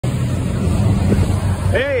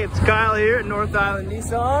Hey, it's Kyle here at North Island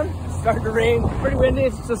Nissan. It's starting to rain, pretty windy,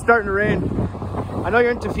 it's just starting to rain. I know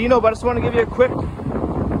you're in Tofino, but I just want to give you a quick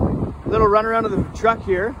little run around of the truck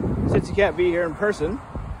here, since you can't be here in person,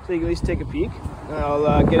 so you can at least take a peek. And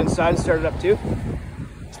I'll get inside and start it up too.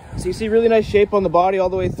 So you see really nice shape on the body all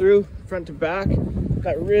the way through, front to back.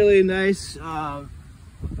 Got really nice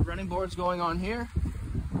running boards going on here.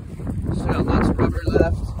 Still got lots of rubber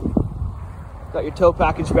left. Got your tow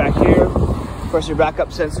package back here. Of course, your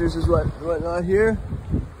backup sensors is whatnot here.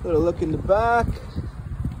 Little look in the back.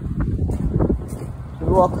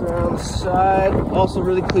 Walk around the side. Also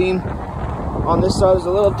really clean. On this side, there's a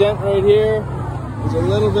little dent right here. There's a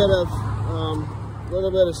little bit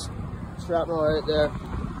of shrapnel right there.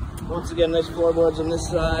 Once again, nice floorboards on this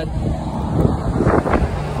side.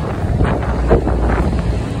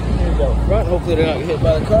 Here we go, front. Hopefully they're not getting hit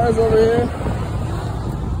by the cars over here.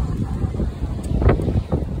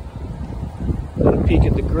 Little peek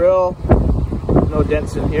at the grill. No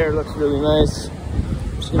dents in here. Looks really nice.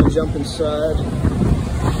 I'm just gonna jump inside.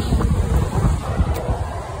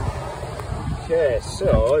 Okay,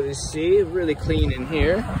 so as you see, really clean in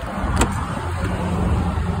here.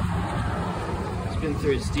 It's been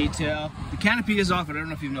through its detail. The canopy is off, but I don't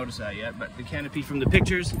know if you've noticed that yet, but the canopy from the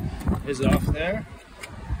pictures is off there.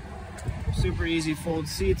 Super easy fold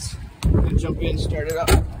seats. I'm gonna jump in, start it up.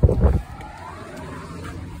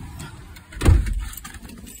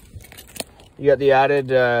 You got the added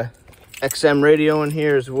XM radio in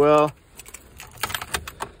here as well.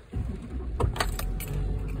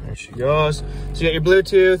 There she goes. So you got your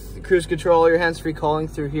Bluetooth, cruise control, your hands-free calling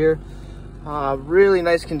through here. Really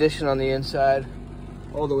nice condition on the inside,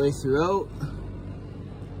 all the way throughout.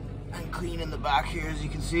 And clean in the back here, as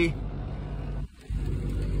you can see.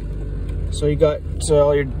 So you got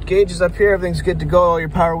all your gauges up here, everything's good to go, all your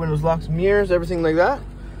power windows, locks, mirrors, everything like that.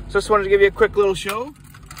 So just wanted to give you a quick little show.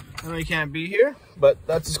 I know you can't be here, but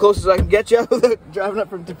that's as close as I can get you without driving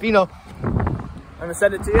up from Tofino. I'm gonna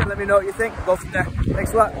send it to you and let me know what you think. Go from there.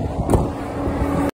 Thanks a lot.